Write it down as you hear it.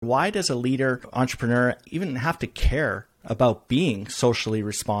Why does a leader, entrepreneur, even have to care about being socially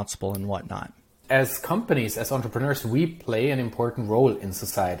responsible and whatnot? As companies, as entrepreneurs, we play an important role in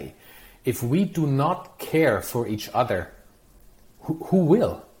society. If we do not care for each other, who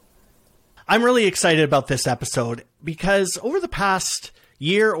will? I'm really excited about this episode because over the past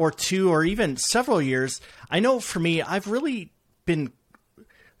year or two, or even several years, I know for me, I've really been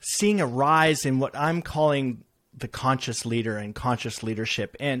seeing a rise in what I'm calling the conscious leader and conscious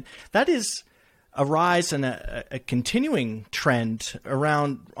leadership. And that is a rise and a continuing trend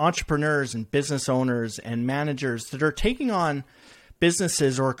around entrepreneurs and business owners and managers that are taking on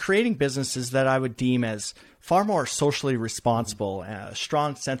businesses or creating businesses that I would deem as far more socially responsible, a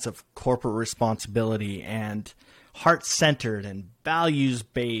strong sense of corporate responsibility and heart-centered and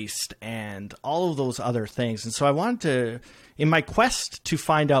values-based and all of those other things. And so I wanted to, in my quest to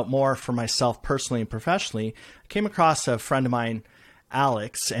find out more for myself personally and professionally, I came across a friend of mine,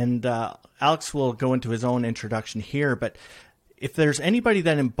 Alex, and Alex will go into his own introduction here. But if there's anybody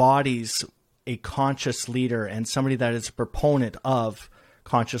that embodies a conscious leader and somebody that is a proponent of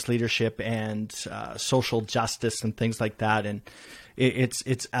conscious leadership and social justice and things like that, and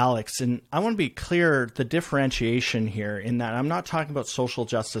it's Alex. And I want to be clear, the differentiation here in that I'm not talking about social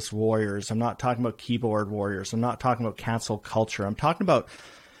justice warriors. I'm not talking about keyboard warriors. I'm not talking about cancel culture. I'm talking about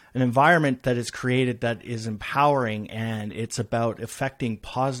an environment that is created that is empowering, and it's about affecting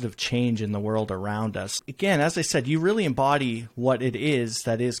positive change in the world around us. Again, as I said, you really embody what it is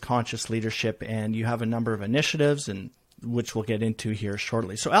that is conscious leadership, and you have a number of initiatives, and which we'll get into here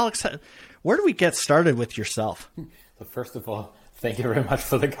shortly. So Alex, where do we get started with yourself? So first of all, thank you very much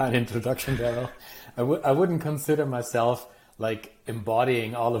for the kind introduction, Daryl. I wouldn't consider myself like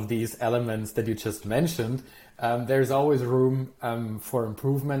embodying all of these elements that you just mentioned. There's always room for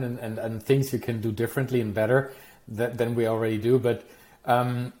improvement and things you can do differently and better than we already do. But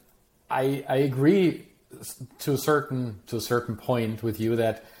I agree to a certain point with you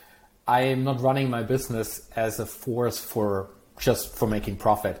that I am not running my business as a force for making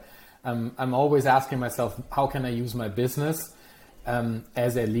profit. I'm always asking myself, how can I use my business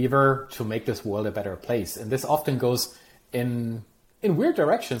as a lever to make this world a better place? And this often goes in weird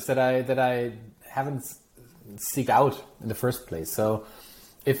directions that I haven't seek out in the first place. So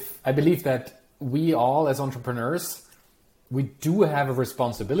if I believe that we all as entrepreneurs, we do have a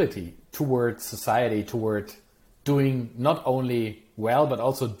responsibility toward society, toward doing not only well, but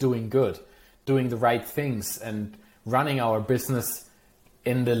also doing good, doing the right things and running our business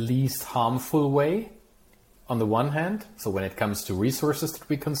in the least harmful way on the one hand. So when it comes to resources that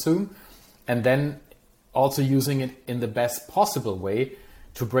we consume, and then also using it in the best possible way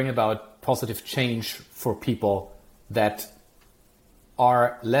to bring about positive change for people that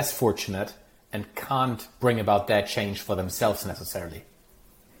are less fortunate and can't bring about that change for themselves necessarily.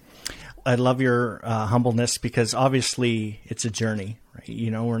 I love your humbleness, because obviously it's a journey, right? You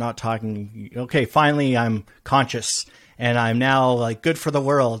know, we're not talking, okay, finally I'm conscious and I'm now like good for the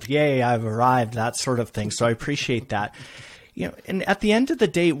world. Yay, I've arrived, that sort of thing. So I appreciate that. You know, and at the end of the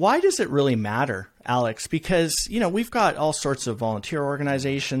day, why does it really matter, Alex? Because, you know, we've got all sorts of volunteer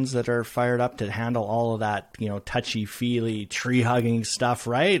organizations that are fired up to handle all of that, you know, touchy-feely, tree-hugging stuff,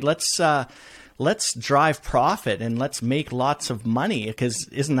 right? Let's drive profit and let's make lots of money, because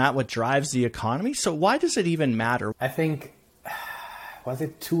isn't that what drives the economy? So why does it even matter? I think, was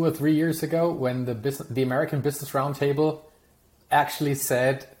it 2 or 3 years ago when the American Business Roundtable actually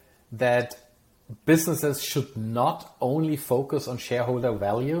said that businesses should not only focus on shareholder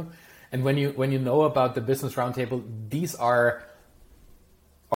value. And when you know about the Business Roundtable, these are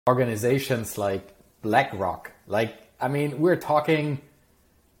organizations like BlackRock. Like, I mean, we're talking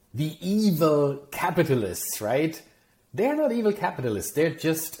the evil capitalists, right? They're not evil capitalists. They're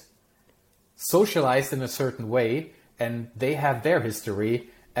just socialized in a certain way, and they have their history,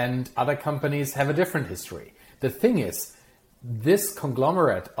 and other companies have a different history. The thing is, this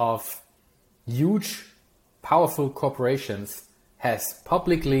conglomerate of huge, powerful corporations has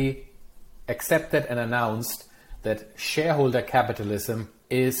publicly accepted and announced that shareholder capitalism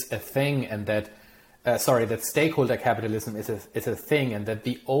is a thing, and that stakeholder capitalism is a thing, and that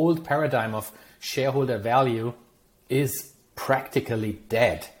the old paradigm of shareholder value is practically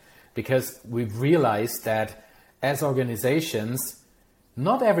dead, because we've realized that as organizations,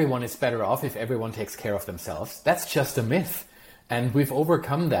 not everyone is better off if everyone takes care of themselves. That's just a myth, and we've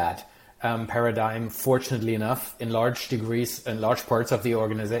overcome that paradigm, fortunately enough, in large degrees and large parts of the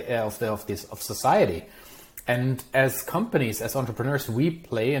of society. And as companies, as entrepreneurs, we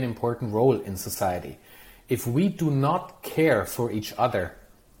play an important role in society. If we do not care for each other,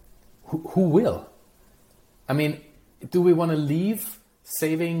 who will? I mean, do we want to leave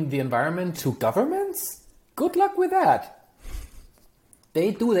saving the environment to governments? Good luck with that.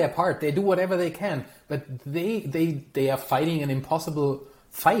 They do their part. They do whatever they can, but they are fighting an impossible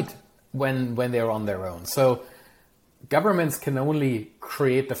fight when they're on their own. So governments can only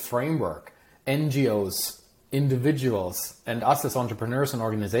create the framework. NGOs, individuals, and us as entrepreneurs and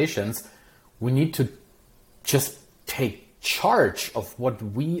organizations, we need to just take charge of what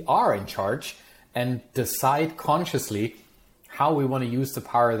we are in charge and decide consciously how we want to use the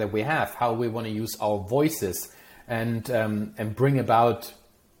power that we have, how we want to use our voices and bring about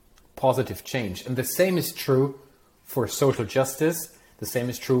positive change. And the same is true for social justice. The same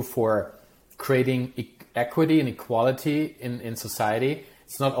is true for creating equity and equality in society.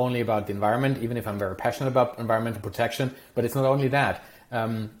 It's not only about the environment, even if I'm very passionate about environmental protection, but it's not only that.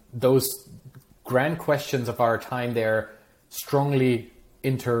 Those grand questions of our time, they're strongly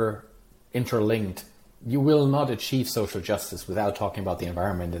interlinked. You will not achieve social justice without talking about the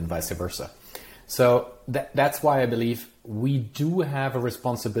environment and vice versa. So that's why I believe we do have a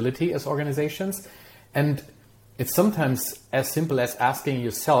responsibility as organizations. And it's sometimes as simple as asking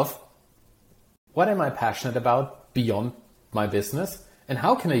yourself, what am I passionate about beyond my business? And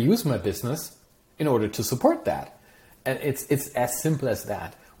how can I use my business in order to support that? And it's as simple as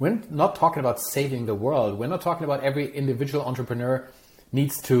that. We're not talking about saving the world. We're not talking about every individual entrepreneur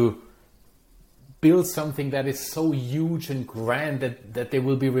needs to build something that is so huge and grand that they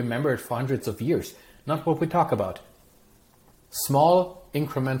will be remembered for hundreds of years. Not what we talk about. Small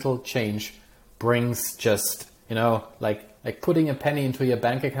incremental change brings just, like putting a penny into your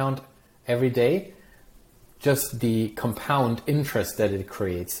bank account every day, just the compound interest that it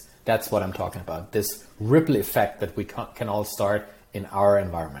creates. That's what I'm talking about. This ripple effect that we can all start in our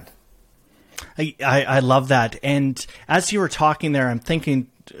environment. I love that. And as you were talking there, I'm thinking,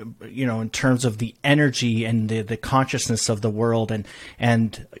 in terms of the energy and the consciousness of the world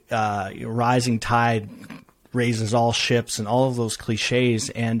and rising tide raises all ships and all of those cliches.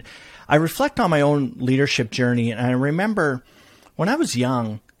 And I reflect on my own leadership journey. And I remember when I was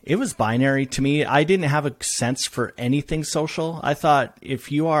young, it was binary to me. I didn't have a sense for anything social. I thought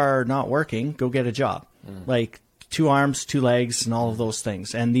if you are not working, go get a job. Like 2 arms, 2 legs, and all of those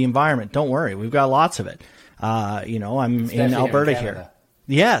things. And the environment, don't worry, we've got lots of it. I'm especially in Alberta here.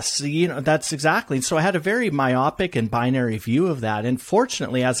 Yes, that's exactly. So I had a very myopic and binary view of that. And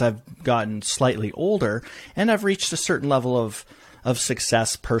fortunately, as I've gotten slightly older and I've reached a certain level of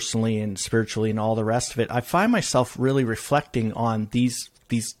success personally and spiritually and all the rest of it, I find myself really reflecting on these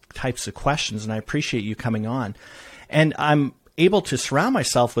types of questions. And I appreciate you coming on. And I'm able to surround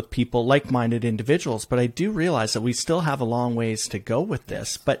myself with people, like-minded individuals, but I do realize that we still have a long ways to go with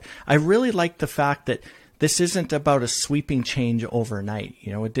this. But I really like the fact that this isn't about a sweeping change overnight.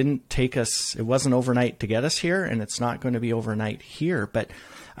 It wasn't overnight to get us here, and it's not going to be overnight here. But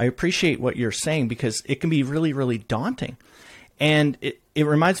I appreciate what you're saying because it can be really, really daunting. And it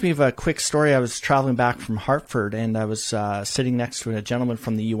reminds me of a quick story. I was traveling back from Hartford, and I was sitting next to a gentleman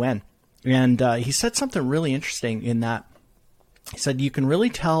from the UN. And he said something really interesting in that he said, you can really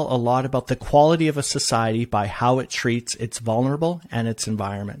tell a lot about the quality of a society by how it treats its vulnerable and its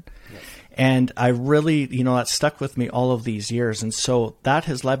environment. Yes. And I really, that stuck with me all of these years. And so that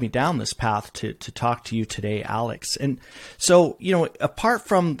has led me down this path to talk to you today, Alex. And so, apart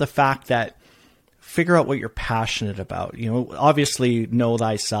from the fact that figure out what you're passionate about, obviously know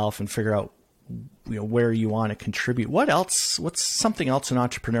thyself and figure out where you want to contribute. What's something else an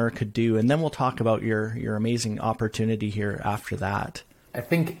entrepreneur could do? And then we'll talk about your amazing opportunity here after that. I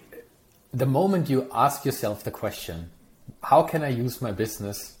think the moment you ask yourself the question, how can I use my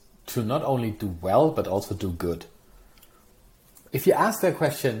business to not only do well, but also do good? If you ask that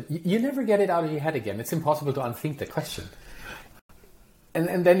question, you never get it out of your head again. It's impossible to unthink the question.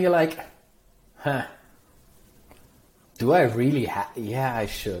 And then you're like, do I really yeah, I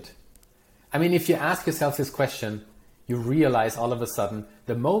should. I mean, if you ask yourself this question, you realize all of a sudden,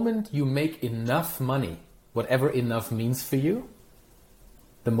 the moment you make enough money, whatever enough means for you,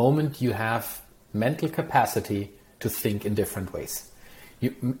 the moment you have mental capacity to think in different ways.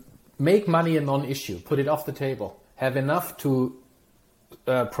 You make money a non-issue, put it off the table, have enough to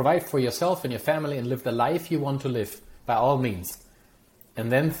provide for yourself and your family and live the life you want to live, by all means. And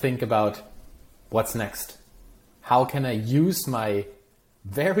then think about what's next. How can I use my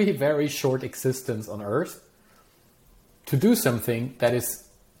very, very short existence on Earth to do something that is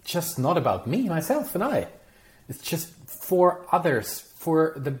just not about me, myself, and I. It's just for others,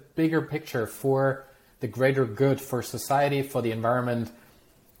 for the bigger picture, for the greater good, for society, for the environment,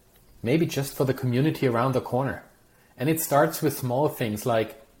 maybe just for the community around the corner. And it starts with small things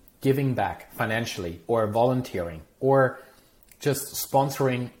like giving back financially or volunteering or just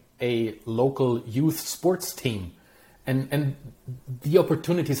sponsoring a local youth sports team. And the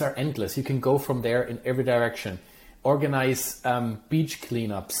opportunities are endless. You can go from there in every direction. Organize beach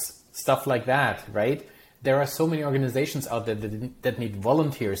cleanups, stuff like that, right? There are so many organizations out there that need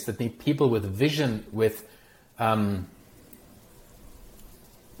volunteers, that need people with vision, with a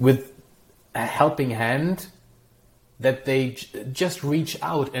helping hand, that they just reach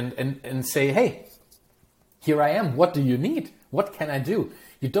out and say, hey, here I am. What do you need? What can I do?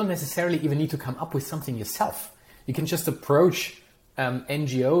 You don't necessarily even need to come up with something yourself. You can just approach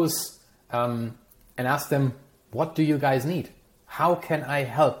NGOs and ask them, what do you guys need? How can I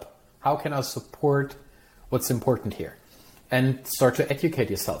help? How can I support what's important here? And start to educate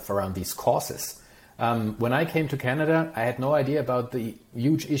yourself around these causes. When I came to Canada, I had no idea about the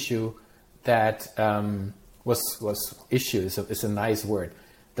huge issue that issue is a nice word.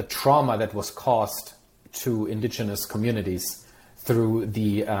 The trauma that was caused to indigenous communities through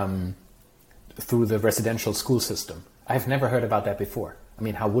the residential school system. I've never heard about that before. I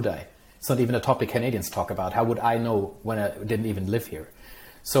mean, how would I? It's not even a topic Canadians talk about. How would I know when I didn't even live here?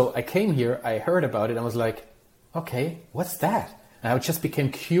 So I came here, I heard about it, and I was like, okay, what's that? And I just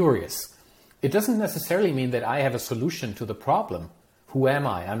became curious. It doesn't necessarily mean that I have a solution to the problem. Who am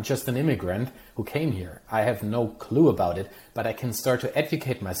I? I'm just an immigrant who came here. I have no clue about it, but I can start to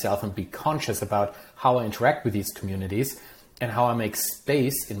educate myself and be conscious about how I interact with these communities and how I make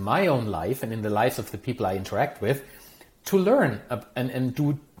space in my own life and in the lives of the people I interact with to learn and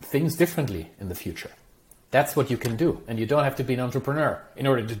do things differently in the future. That's what you can do. And you don't have to be an entrepreneur in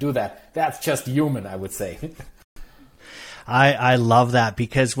order to do that. That's just human, I would say. I love that,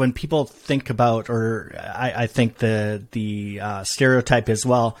 because when people think about, or I think the stereotype is,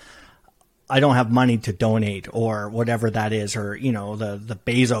 well, I don't have money to donate or whatever that is, or, you know, the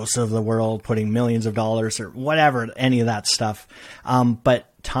Bezos of the world putting millions of dollars or whatever, any of that stuff.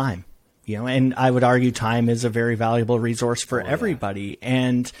 But time, you know, and I would argue time is a very valuable resource for everybody. Yeah.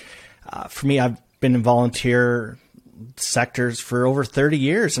 And for me, I've been in volunteer sectors for over 30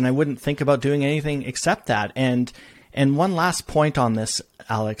 years, and I wouldn't think about doing anything except that. And one last point on this,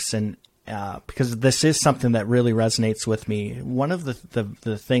 Alex, and because this is something that really resonates with me. One of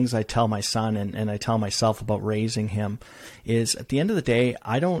the things I tell my son and I tell myself about raising him is, at the end of the day,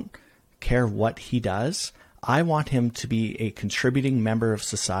 I don't care what he does. I want him to be a contributing member of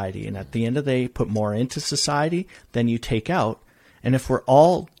society. And at the end of the day, put more into society than you take out. And if we're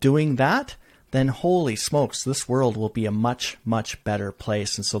all doing that, then holy smokes, this world will be a much, much better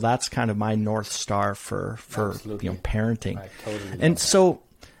place. And so that's kind of my North Star for parenting. I totally and so,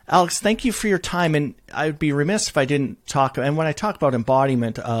 Alex, thank you for your time. And I'd be remiss if I didn't talk. And when I talk about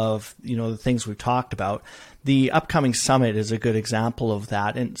embodiment of, the things we've talked about, the upcoming summit is a good example of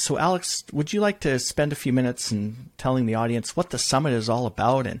that. And so, Alex, would you like to spend a few minutes in telling the audience what the summit is all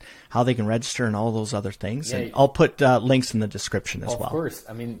about and how they can register and all those other things? Yeah, and I'll put links in the description as well. Of course.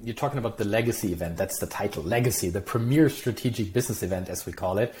 I mean, you're talking about the Legacy event. That's the title, Legacy, the premier strategic business event, as we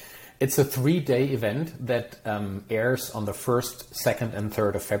call it. It's a 3-day event that airs on the 1st, 2nd, and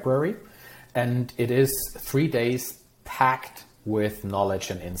 3rd of February. And it is 3 days packed with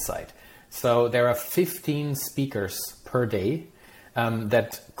knowledge and insight. So there are 15 speakers per day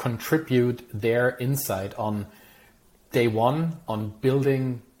that contribute their insight on day one, on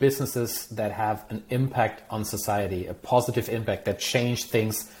building businesses that have an impact on society, a positive impact that change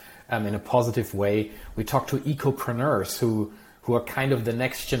things in a positive way. We talk to ecopreneurs who are kind of the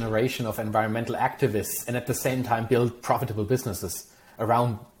next generation of environmental activists, and at the same time build profitable businesses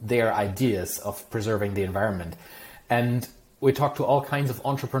around their ideas of preserving the environment. And we talk to all kinds of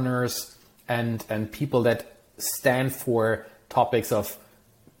entrepreneurs and people that stand for topics of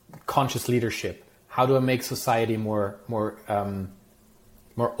conscious leadership. How do I make society more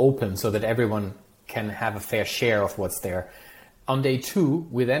open so that everyone can have a fair share of what's there? On day 2,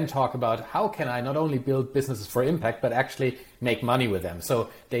 we then talk about how can I not only build businesses for impact, but actually make money with them. So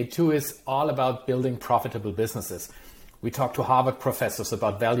day 2 is all about building profitable businesses. We talk to Harvard professors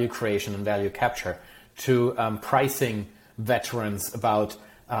about value creation and value capture, to pricing veterans about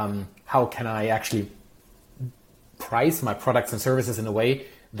how can I actually price my products and services in a way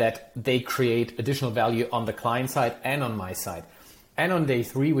that they create additional value on the client side and on my side. And on day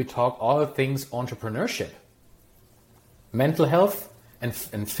 3, we talk all things entrepreneurship. Mental health and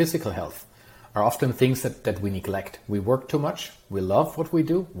physical health are often things that we neglect. We work too much. We love what we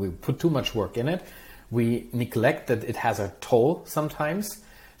do. We put too much work in it. We neglect that it has a toll sometimes.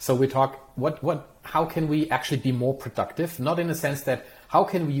 So we talk, how can we actually be more productive? Not in the sense that how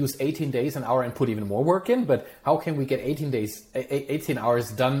can we use 18 days an hour and put even more work in, but how can we get 18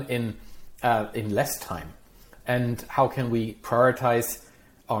 hours done in less time? and how can we prioritize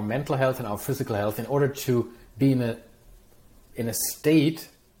our mental health and our physical health in order to be in a state,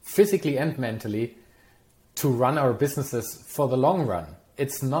 physically and mentally, to run our businesses for the long run.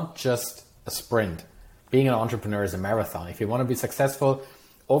 It's not just a sprint. Being an entrepreneur is a marathon. If you want to be successful,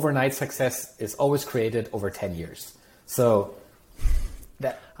 overnight success is always created over 10 years. So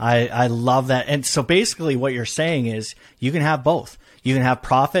I love that. And so basically what you're saying is you can have both. You can have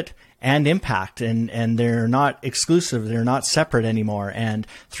profit and impact, and they're not exclusive. They're not separate anymore. And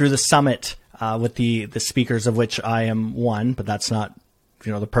through the summit, with the speakers of which I am one, but that's not,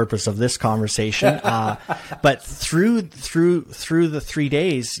 the purpose of this conversation. But through the 3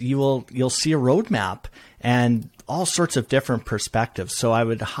 days, you'll see a roadmap and all sorts of different perspectives. So I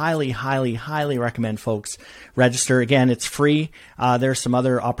would highly, highly, highly recommend folks register. Again, it's free. There's some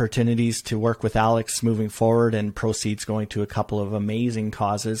other opportunities to work with Alex moving forward, and proceeds going to a couple of amazing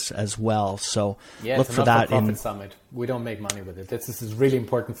causes as well. So look for that. It's a not-for-profit summit. We don't make money with it. This is really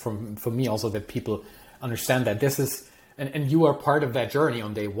important for me also, that people understand that this is, and you are part of that journey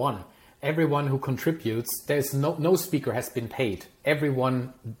on day one. Everyone who contributes, there's no speaker has been paid.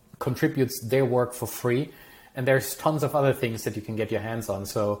 Everyone contributes their work for free. And there's tons of other things that you can get your hands on.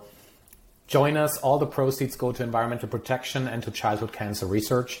 So join us. All the proceeds go to environmental protection and to childhood cancer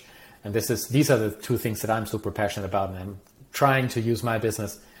research. And these are the two things that I'm super passionate about. And I'm trying to use my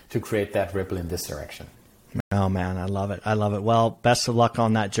business to create that ripple in this direction. Oh man, I love it. I love it. Well, best of luck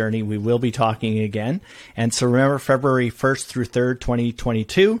on that journey. We will be talking again. And so remember, February 1st through 3rd,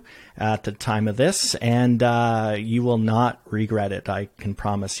 2022 at the time of this, and you will not regret it. I can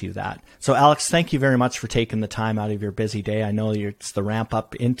promise you that. So Alex, thank you very much for taking the time out of your busy day. I know it's the ramp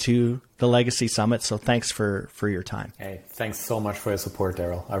up into the Legacy Summit. So thanks for your time. Hey, thanks so much for your support,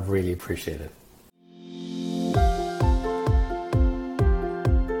 Daryl. I really appreciate it.